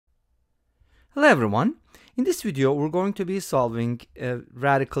Hello everyone. In this video we're going to be solving a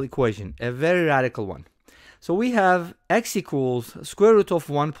radical equation, a very radical one. So we have x equals square root of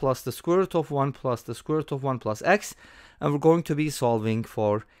 1 plus the square root of 1 plus the square root of 1 plus x, and we're going to be solving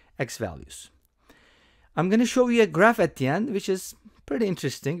for x values. I'm going to show you a graph at the end, which is pretty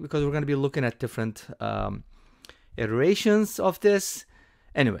interesting because we're going to be looking at different iterations of this.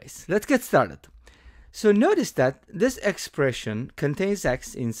 Anyways, let's get started. So notice that this expression contains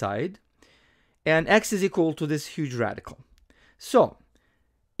x inside, and x is equal to this huge radical. So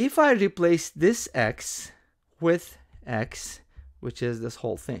if I replace this x with x, which is this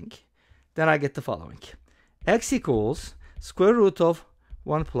whole thing, then I get the following. X equals square root of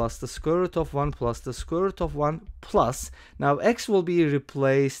 1 plus the square root of 1 plus the square root of 1 plus. Now x will be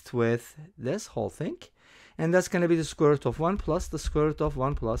replaced with this whole thing, and that's going to be the square root of 1 plus the square root of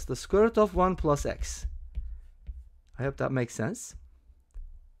 1 plus the square root of 1 plus x. I hope that makes sense.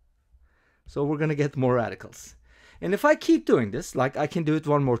 So we're going to get more radicals. And if I keep doing this, like I can do it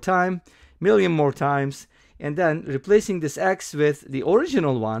one more time, million more times, and then replacing this x with the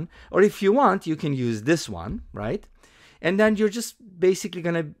original one, or if you want, you can use this one, right? And then you're just basically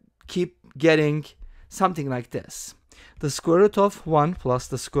going to keep getting something like this. The square root of 1 plus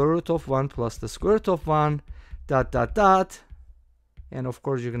the square root of 1 plus the square root of 1, dot, dot, dot. And of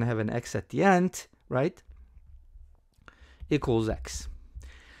course, you're going to have an x at the end, right? Equals x.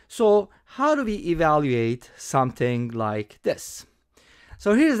 So how do we evaluate something like this?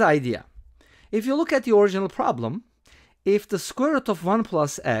 So here's the idea. If you look at the original problem, if the square root of 1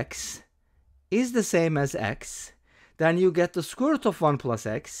 plus x is the same as x, then you get the square root of 1 plus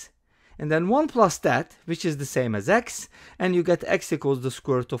x, and then 1 plus that, which is the same as x, and you get x equals the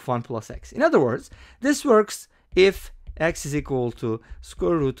square root of 1 plus x. In other words, this works if x is equal to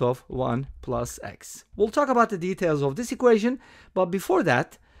square root of 1 plus x. We'll talk about the details of this equation, but before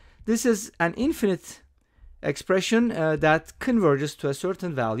that, this is an infinite expression that converges to a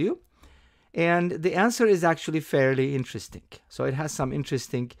certain value, and the answer is actually fairly interesting. So it has some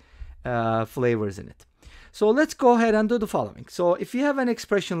interesting flavors in it. So let's go ahead and do the following. So if you have an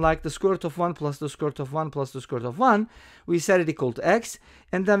expression like the square root of 1 plus the square root of 1 plus the square root of 1, we set it equal to x,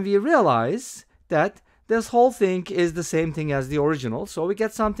 and then we realize that this whole thing is the same thing as the original. So we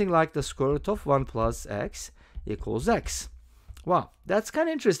get something like the square root of 1 plus x equals x. Wow, that's kind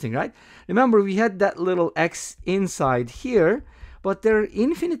of interesting, right? Remember, we had that little x inside here, but there are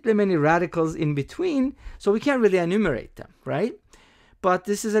infinitely many radicals in between, so we can't really enumerate them, right? But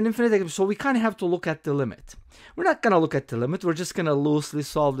this is an infinite, so we kind of have to look at the limit. We're not going to look at the limit. We're just going to loosely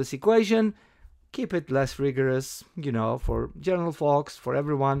solve this equation, keep it less rigorous, you know, for general folks, for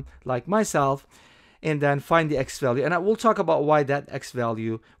everyone like myself, and then find the x value. And I will talk about why that x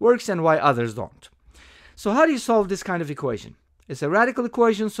value works and why others don't. So how do you solve this kind of equation? It's a radical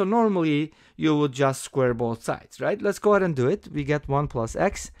equation, so normally you would just square both sides, right? Let's go ahead and do it. We get 1 plus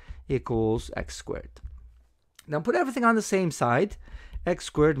x equals x squared. Now put everything on the same side. X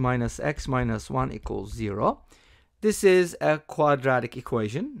squared minus x minus 1 equals 0. This is a quadratic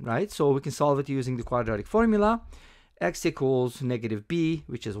equation, right? So we can solve it using the quadratic formula. X equals negative b,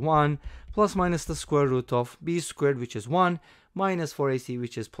 which is 1, plus minus the square root of b squared, which is 1, minus 4ac,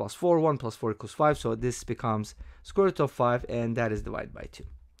 which is plus 4. 1 plus 4 equals 5, so this becomes square root of 5, and that is divided by 2.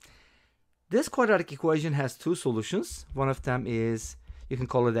 This quadratic equation has two solutions. One of them is, you can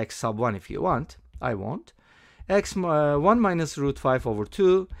call it x sub 1 if you want. I won't. 1 minus root 5 over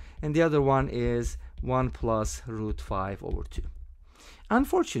 2, and the other one is 1 plus root 5 over 2.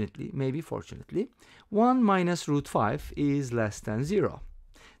 Unfortunately, maybe fortunately, 1 minus root 5 is less than 0.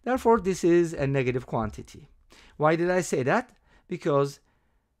 Therefore, this is a negative quantity. Why did I say that? Because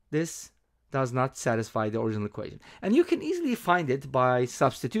this does not satisfy the original equation. And you can easily find it by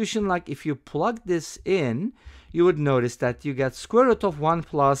substitution. Like if you plug this in, you would notice that you get square root of 1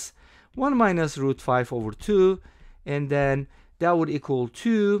 plus 1 minus root 5 over 2, and then that would equal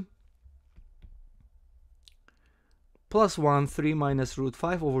 2 plus 1, 3 minus root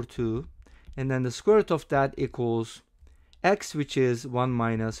 5 over 2, and then the square root of that equals x, which is 1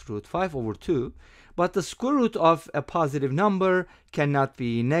 minus root 5 over 2. But the square root of a positive number cannot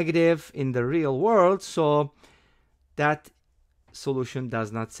be negative in the real world, so that solution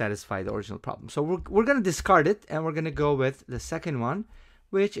does not satisfy the original problem. So we're going to discard it, and we're going to go with the second one,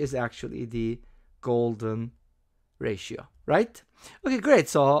 which is actually the golden ratio, right? Okay, great.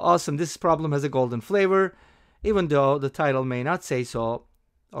 So awesome. This problem has a golden flavor, even though the title may not say so,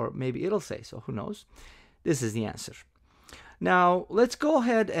 or maybe it'll say so, who knows? This is the answer. Now, let's go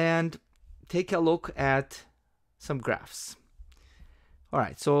ahead and take a look at some graphs. All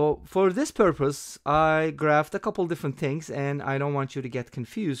right, so for this purpose, I graphed a couple different things, and I don't want you to get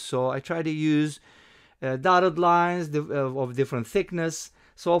confused. So I try to use dotted lines of different thickness,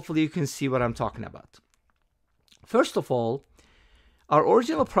 so hopefully you can see what I'm talking about. First of all, our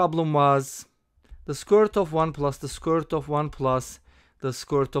original problem was the square root of 1 plus the square root of 1 plus the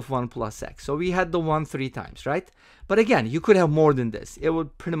square root of 1 plus x. So we had the 1 3 times, right? But again, you could have more than this. It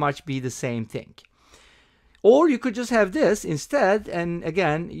would pretty much be the same thing. Or you could just have this instead, and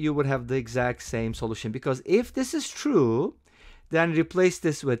again, you would have the exact same solution. Because if this is true, then replace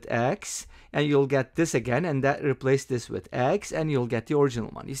this with x, and you'll get this again, and that replace this with x, and you'll get the original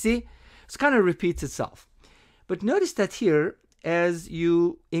one. You see? It kind of repeats itself. But notice that here, as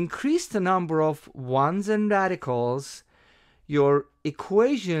you increase the number of ones and radicals, your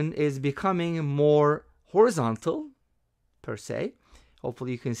equation is becoming more horizontal, per se.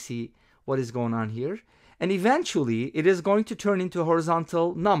 Hopefully you can see what is going on here. And eventually, it is going to turn into a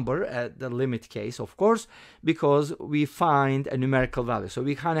horizontal number at the limit case, of course, because we find a numerical value. So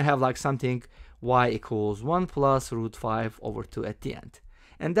we kind of have like something y equals 1 plus root 5 over 2 at the end.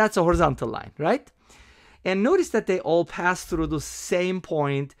 And that's a horizontal line, right? And notice that they all pass through the same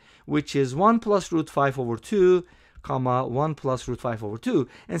point, which is 1 plus root 5 over 2, comma 1 plus root 5 over 2.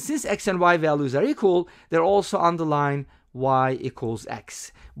 And since x and y values are equal, they're also on the line y equals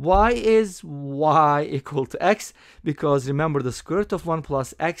x. Why is y equal to x? Because remember, the square root of 1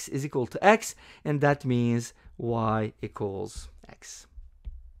 plus x is equal to x, and that means y equals x.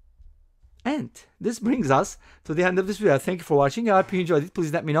 And this brings us to the end of this video. Thank you for watching. I hope you enjoyed it.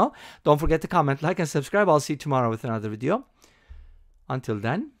 Please let me know. Don't forget to comment, like, and subscribe. I'll see you tomorrow with another video. Until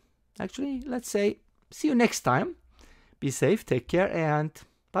then, actually, let's say see you next time. Be safe, take care, and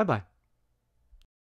bye-bye.